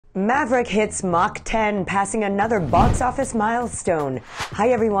Maverick hits Mach 10, passing another box office milestone.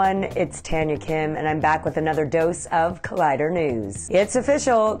 Hi everyone, it's Tanya Kim, and I'm back with another dose of Collider News. It's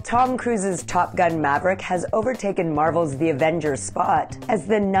official, Tom Cruise's Top Gun Maverick has overtaken Marvel's The Avengers spot as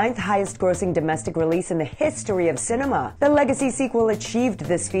the 9th highest grossing domestic release in the history of cinema. The legacy sequel achieved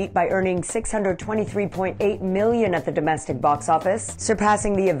this feat by earning $623.8 million at the domestic box office,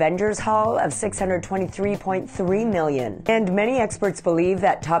 surpassing the Avengers haul of $623.3 million. And many experts believe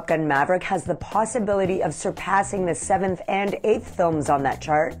that Top Gun Maverick has the possibility of surpassing the 7th and 8th films on that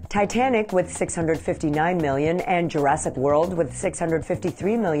chart, Titanic with $659 million and Jurassic World with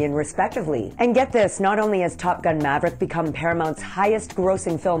 $653 million respectively. And get this, not only has Top Gun Maverick become Paramount's highest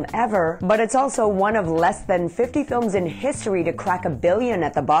grossing film ever, but it's also one of less than 50 films in history to crack $1 billion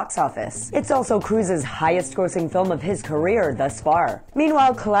at the box office. It's also Cruise's highest grossing film of his career thus far.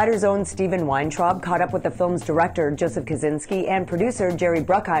 Meanwhile, Collider's own Steven Weintraub caught up with the film's director Joseph Kosinski and producer Jerry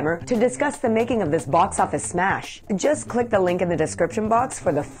Bruckheimer to discuss the making of this box office smash. Just click the link in the description box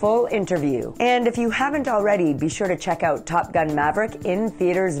for the full interview. And if you haven't already, be sure to check out Top Gun Maverick in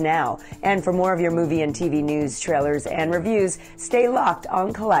theaters now. And for more of your movie and TV news, trailers, and reviews, stay locked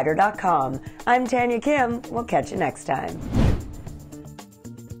on Collider.com. I'm Tanya Kim. We'll catch you next time.